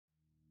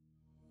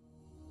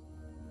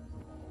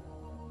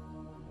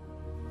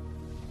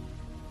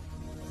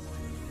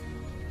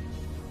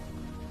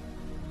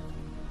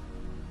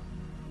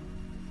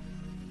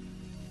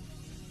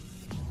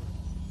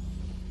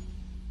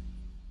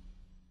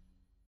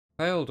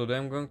Hi all, today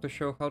I'm going to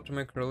show how to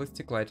make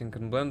realistic lighting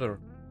in Blender.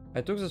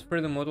 I took this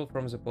 3D model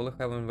from the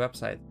Polyheaven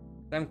website.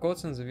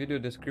 Timecodes in the video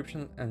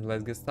description, and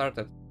let's get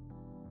started.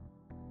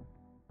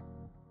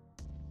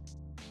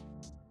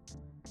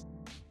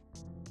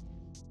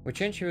 We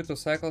change UV to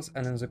cycles,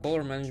 and in the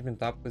color management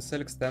tab we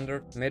select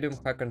standard, medium,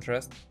 high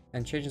contrast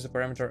and change the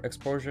parameter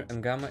exposure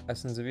and gamma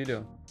as in the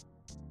video.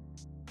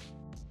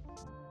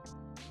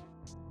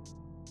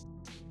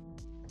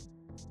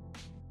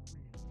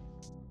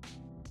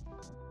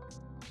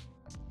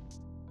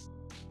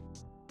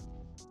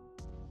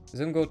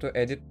 Then go to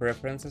Edit,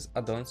 Preferences,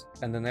 Add-ons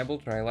and enable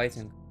Dry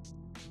Lighting.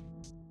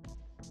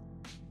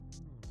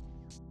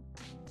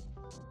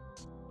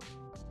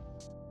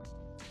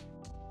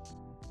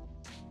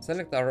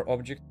 Select our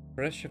object,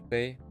 press Shift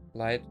A,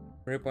 Light,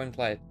 3-point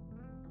light.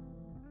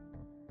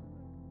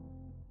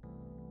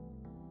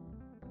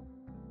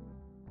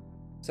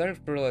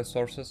 Select 3 light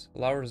sources,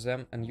 lower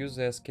them and use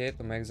the SK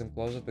to make them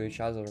closer to each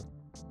other.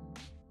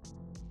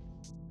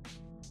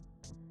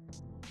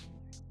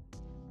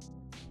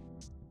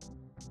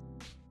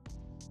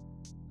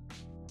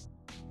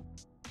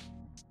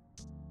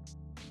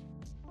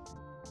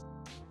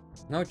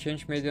 Now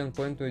change median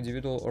point to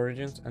individual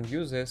origins and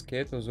use the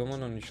SK to zoom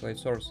in on each light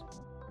source.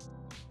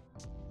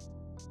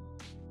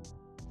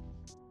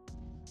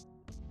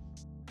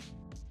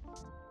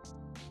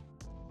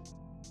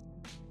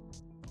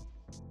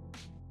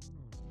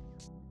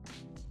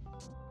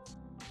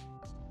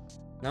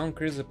 Now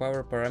increase the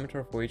power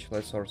parameter for each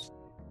light source.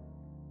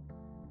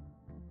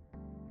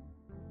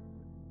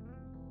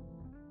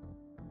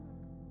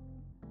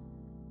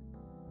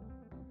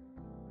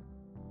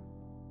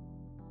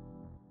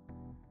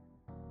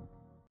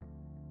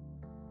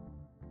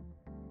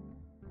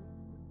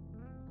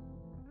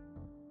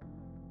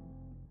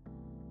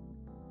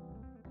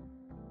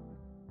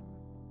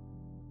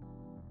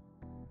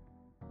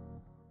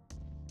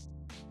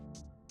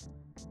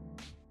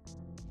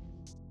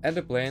 Add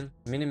a plane,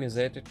 minimize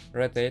it,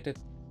 rotate it,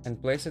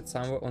 and place it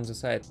somewhere on the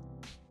side.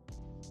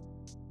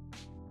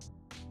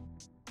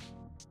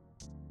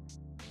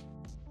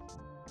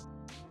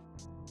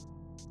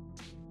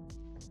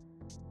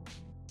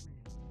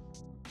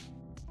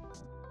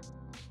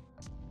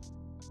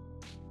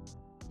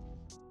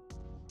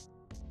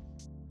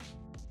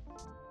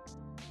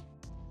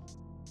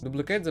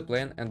 Duplicate the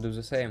plane and do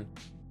the same.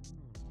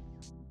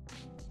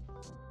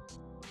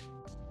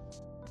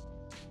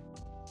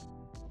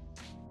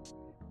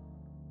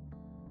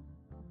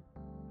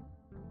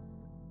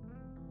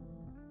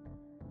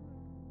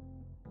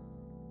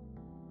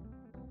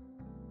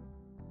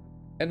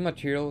 Add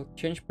material,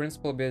 change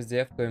principal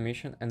BSDF to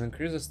emission and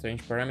increase the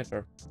strange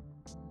parameter.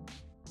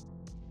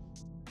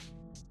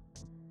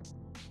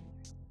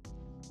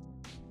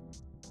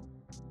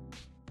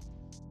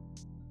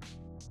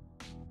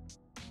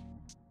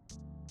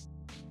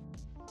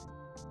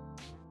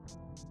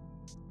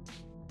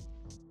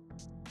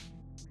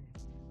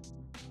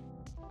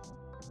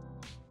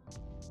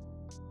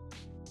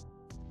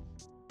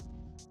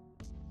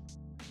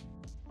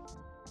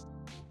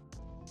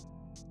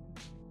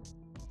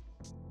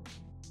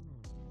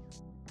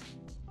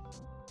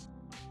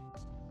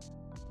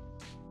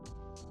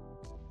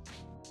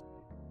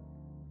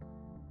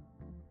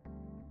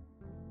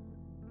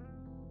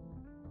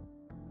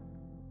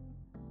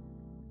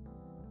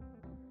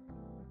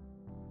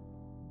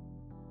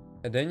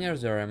 Add any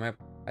HDRi map.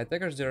 I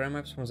take HDRi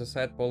maps from the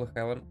site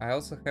Polyheaven. I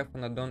also have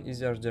an add-on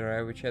Easy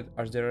HDRi which adds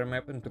HDRi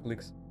map into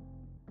clicks.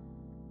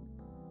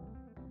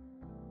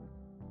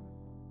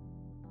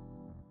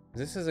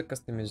 This is a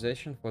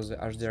customization for the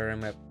HDRi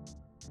map.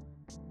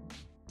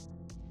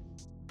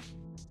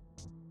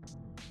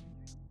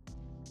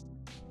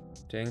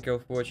 Thank you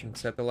for watching,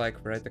 set a like,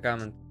 write a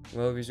comment.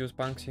 Well, with you,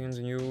 Spunk, see you in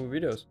the new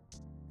videos.